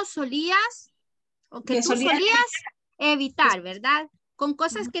no solías o que tú solías evitar, ¿verdad? Con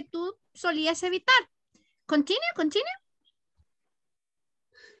cosas que tú solías evitar. Continue.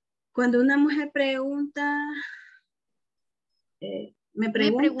 Cuando una mujer pregunta, me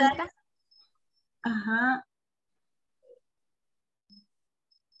pregunta, ajá,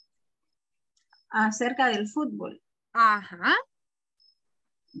 acerca del fútbol. Ajá.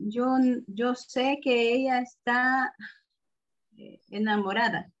 Yo sé que ella está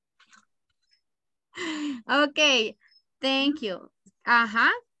enamorada. Ok, thank you.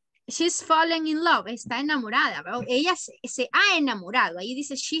 Ajá. She's fallen in love. Está enamorada. Ella se ha enamorado. Ahí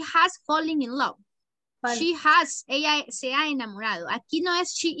dice she has fallen in love. Vale. She has. Ella se ha enamorado. Aquí no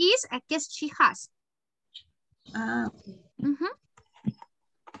es she is, aquí es she has. Ah, ok.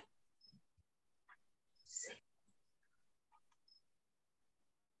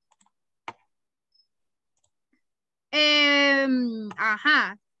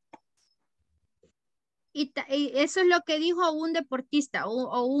 Ajá. Y eso es lo que dijo un deportista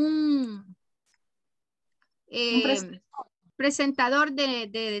o un presentador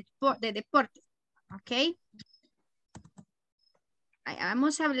de deporte. Ok.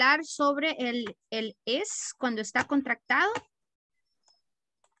 Vamos a hablar sobre el es cuando está contractado.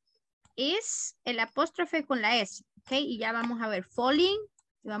 Es el apóstrofe con la S. Ok. Y ya vamos a ver falling.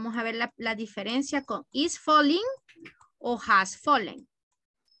 Y vamos a ver la diferencia con is falling o has fallen.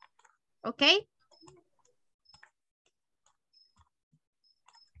 Ok.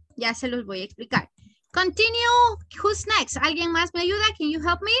 Ya se los voy a explicar. Continue. Who's next? ¿Alguien más me ayuda? Can you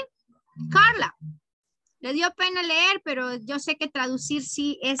help me? Carla. Le dio pena leer, pero yo sé que traducir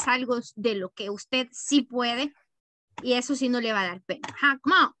sí es algo de lo que usted sí puede. Y eso sí no le va a dar pena.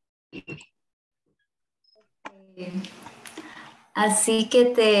 Come on. Así que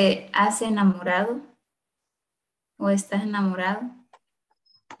te has enamorado o estás enamorado.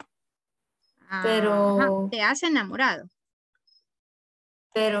 Pero te has enamorado.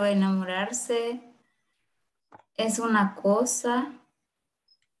 Pero enamorarse es una cosa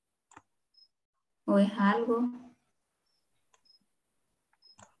o es algo.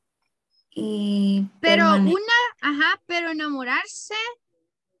 Y pero pero enamorarse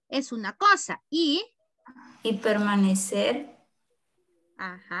es una cosa y permanecer.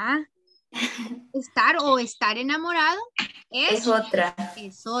 Estar enamorado es otra.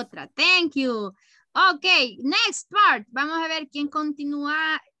 Es otra. Thank you. Ok, next part. Vamos a ver quién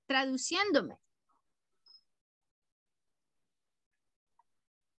continúa traduciéndome.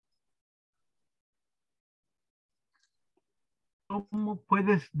 ¿Cómo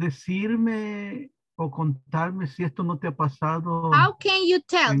puedes decirme o contarme si esto no te ha pasado? How can you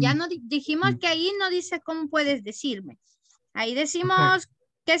tell? Ya no dijimos que ahí no dice cómo puedes decirme. Ahí decimos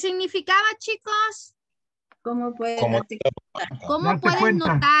qué significaba, chicos. ¿Cómo puedes darte cuenta? ¿Cómo puedes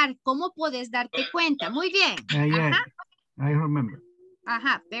notar? ¿Cómo puedes darte cuenta? Muy bien. Yeah. I remember.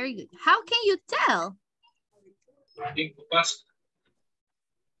 Very good. How can you tell? Tiempo pasa.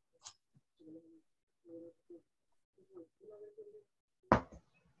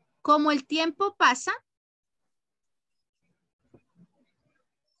 Como el tiempo pasa.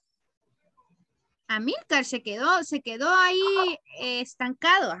 Amílcar se quedó ahí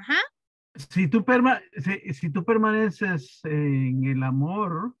estancado, Si tú permaneces en el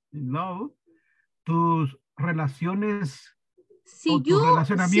amor, en love, tus relaciones tu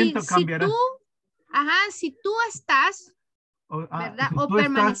relacionamiento cambiará. Si tú estás, ¿verdad? Si o tú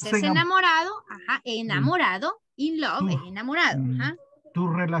permaneces estás enamorado, enamorado, in love, enamorado.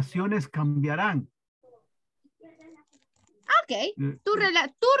 Tus relaciones cambiarán. Ok, tu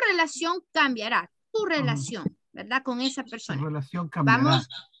relación cambiará, tu relación, ¿verdad? Con esa persona. Tu relación cambiará. Vamos.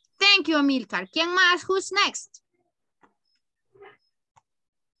 Thank you, Amílcar. ¿Quién más? Who's next?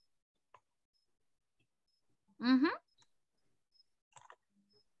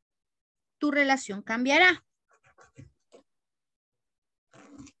 Tu relación cambiará.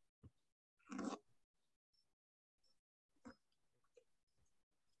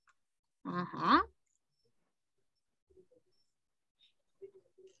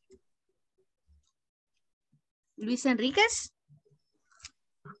 Luis Enríquez.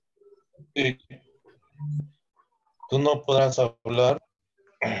 Sí. Tú no podrás hablar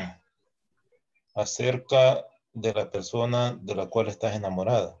acerca de la persona de la cual estás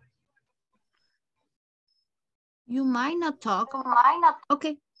enamorada. You might not talk. Ok,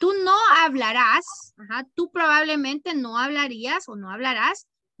 tú no hablarás, tú probablemente no hablarías o no hablarás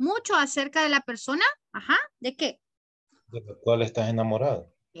mucho acerca de la persona, ¿de qué? De la cual estás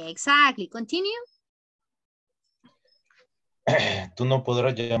enamorado. Exactly, continue. Tú no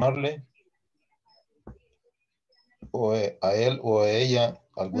podrás llamarle o a él o a ella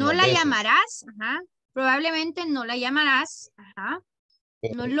algunas No la veces. llamarás, probablemente no la llamarás,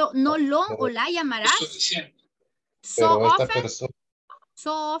 Pero, no lo o la llamarás. Pero esta often. persona.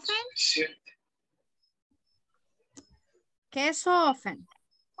 So often. ¿Qué es so often?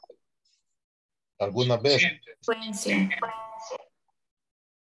 Algunas veces.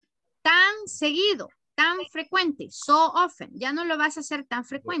 Tan seguido, tan frecuente, so often. Ya no lo vas a hacer tan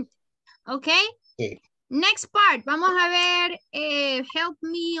frecuente. ¿Ok? Sí. Next part. Vamos a ver, help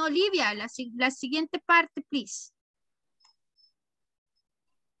me, Olivia. La siguiente parte, please.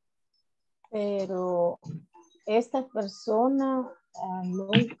 Pero esta persona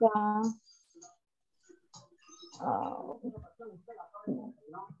nunca...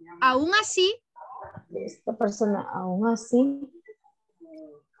 aún así. Esta persona aún así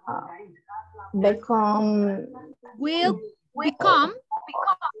become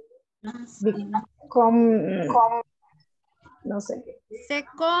no sé qué. Se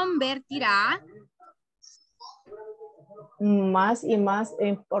convertirá más y más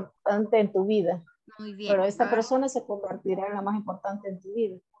importante en tu vida. Muy bien. Pero esta persona se convertirá en la más importante en tu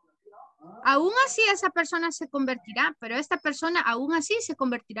vida. Aún así esa persona se convertirá, pero esta persona aún así se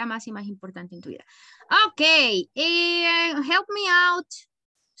convertirá más y más importante en tu vida. Ok, help me out.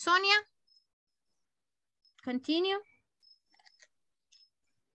 Sonia. Continue.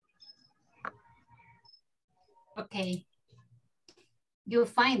 Okay. You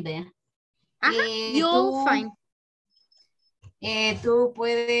find it. Ajá, you'll find. Tú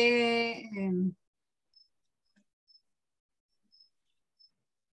puedes...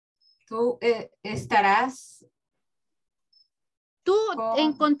 tú estarás... Tú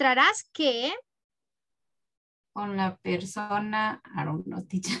encontrarás que... Con la persona... I don't know,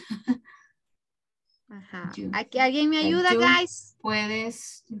 teacher. Ajá. ¿Aquí alguien me ayuda, guys?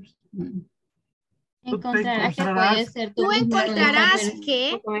 Puedes... Encontrarás que puede ser tú mismo con esa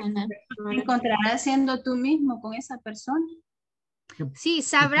persona. Encontrarás siendo tú mismo con esa persona. Sí,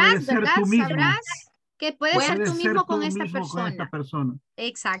 sabrás, ¿verdad? Sabrás que puedes ser tú mismo con esta persona.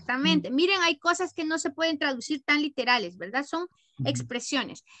 Exactamente. Miren, hay cosas que no se pueden traducir tan literales, ¿verdad? Son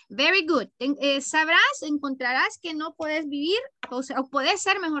expresiones. Very good. Sabrás, encontrarás que no puedes vivir, o puedes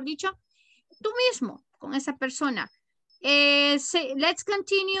ser, mejor dicho, tú mismo con esa persona. Let's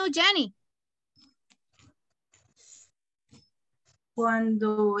continue, Jenny.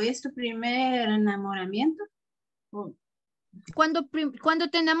 Cuando es tu primer enamoramiento. Cuando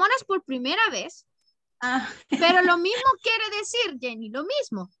te enamoras por primera vez. Pero lo mismo quiere decir, Jenny, lo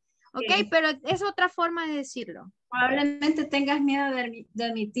mismo. Ok, pero es otra forma de decirlo. Probablemente tengas miedo de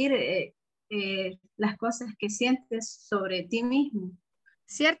admitir las cosas que sientes sobre ti mismo.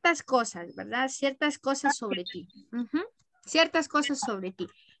 Ciertas cosas, ¿verdad? Ciertas cosas sobre ti. Ciertas cosas sobre ti.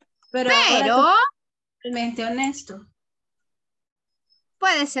 Pero totalmente honesto.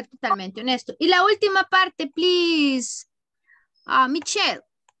 Puede ser totalmente honesto. Y la última parte, please. Michelle.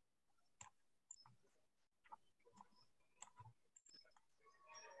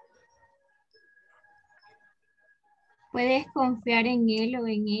 ¿Puedes confiar en él o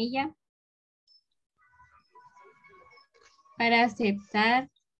en ella para aceptar?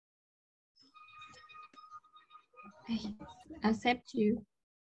 Accept you.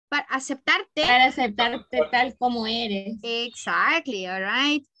 Para aceptarte. Para aceptarte tal como eres. Exactly, all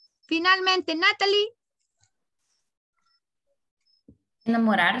right. Finalmente, Natalie.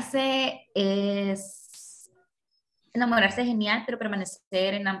 Enamorarse es genial, pero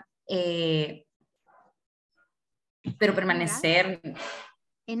permanecer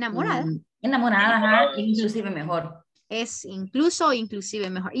enamorada. Enamorada, inclusive mejor. Es inclusive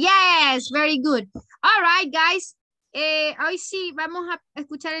mejor. Yes, very good. All right, guys. Hoy sí vamos a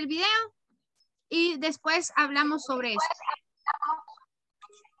escuchar el video y después hablamos sobre eso.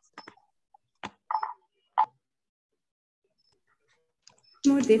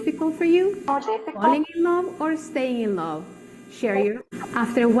 More difficult for you? Falling in love or staying in love? Share your...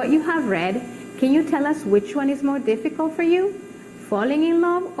 After what you have read, can you tell us which one is more difficult for you? Falling in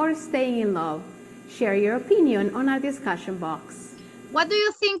love or staying in love? Share your opinion on our discussion box. What do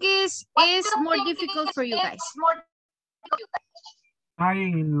you think is more difficult for you guys?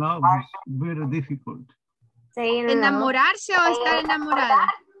 Staying in love is very difficult. ¿Enamorarse o estar enamorada?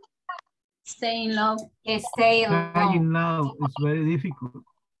 Stay in love. Stay in love is very difficult.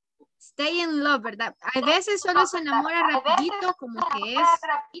 Stay in love, ¿verdad? A veces solo se enamora rapidito, como que es.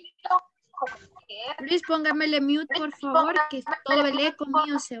 Luis, póngamele mute, por favor, que todo el eco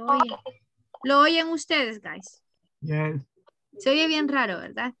mío se oye. ¿Lo oyen ustedes, guys? Yes. Se oye bien raro,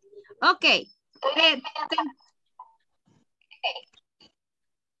 ¿verdad? Ok.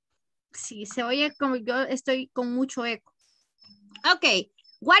 Sí, se oye como yo estoy con mucho eco. Ok.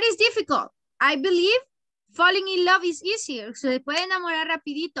 What is difficult? I believe falling in love is easier. Se puede enamorar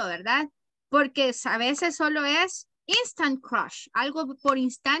rapidito, ¿verdad? Porque a veces solo es instant crush. Algo por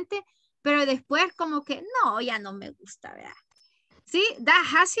instante, pero después como que no, ya no me gusta, ¿verdad? ¿Sí?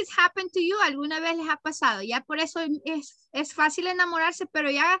 Has it happened to you? ¿Alguna vez les ha pasado? Ya por eso es fácil enamorarse,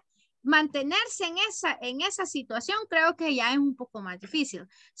 pero ya mantenerse en esa situación creo que ya es un poco más difícil.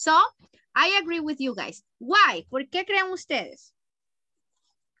 So, I agree with you guys. Why? ¿Por qué creen ustedes?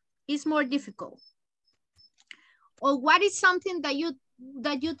 It's more difficult. Or what is something that you'd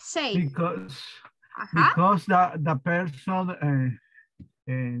say? Because the person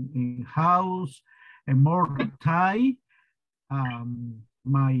in house and more time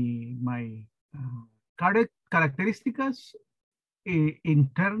my características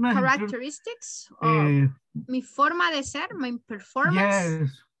internas. Characteristics? Mi forma de ser, my performance?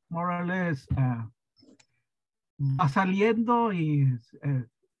 Yes, more or less. Va saliendo y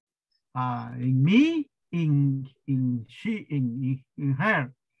in me, in she, in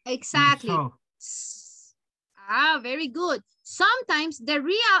her. Exactly. So. Ah, very good. Sometimes the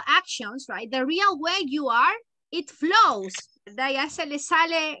real actions, right? The real way you are, it flows. ¿Verdad? Ya se le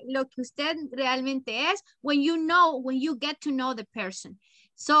sale lo que usted realmente es when you know, when you get to know the person.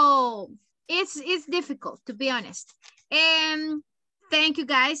 So it's difficult, to be honest. Thank you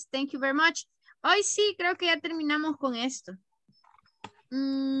guys. Thank you very much. Hoy sí, creo que ya terminamos con esto.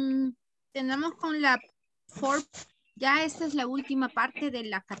 Tenemos con la 4. Ya esta es la última parte de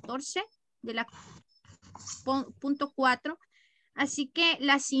la 14, de la punto 4. Así que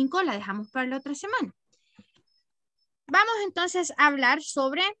la 5 la dejamos para la otra semana. Vamos entonces a hablar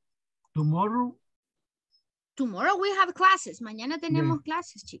sobre... Tomorrow. Tomorrow we have classes. Mañana tenemos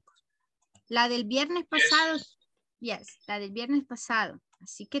clases, chicos. La del viernes pasado. Yes, la del viernes pasado.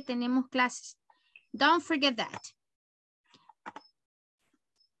 Así que tenemos clases. Don't forget that.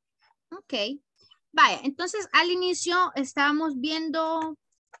 Ok. Vaya, entonces al inicio estábamos viendo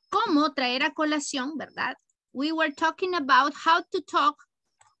cómo traer a colación, ¿verdad? We were talking about how to talk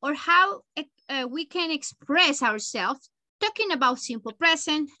or how we can express ourselves, talking about simple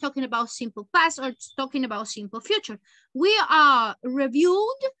present, talking about simple past, or talking about simple future. We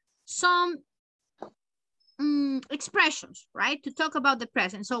reviewed some expressions, right? To talk about the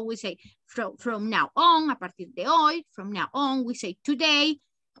present. So we say from now on, a partir de hoy, from now on, we say today,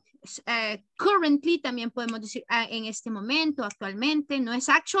 currently, también podemos decir en este momento, actualmente, no es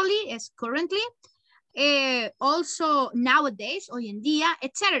actually, es currently. Also nowadays, hoy en día,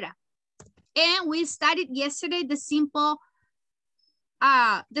 etc. And we studied yesterday the simple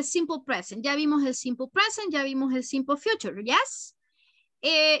present. Ya vimos el simple present, ya vimos el simple future, yes?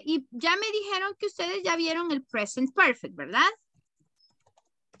 Y ya me dijeron que ustedes ya vieron el present perfect, ¿verdad?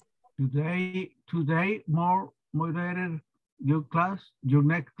 Today moderated your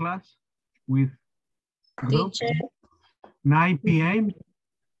next class with group 9 p.m.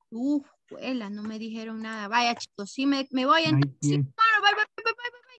 Abuela, no me dijeron nada. Vaya, chicos, sí me voy a...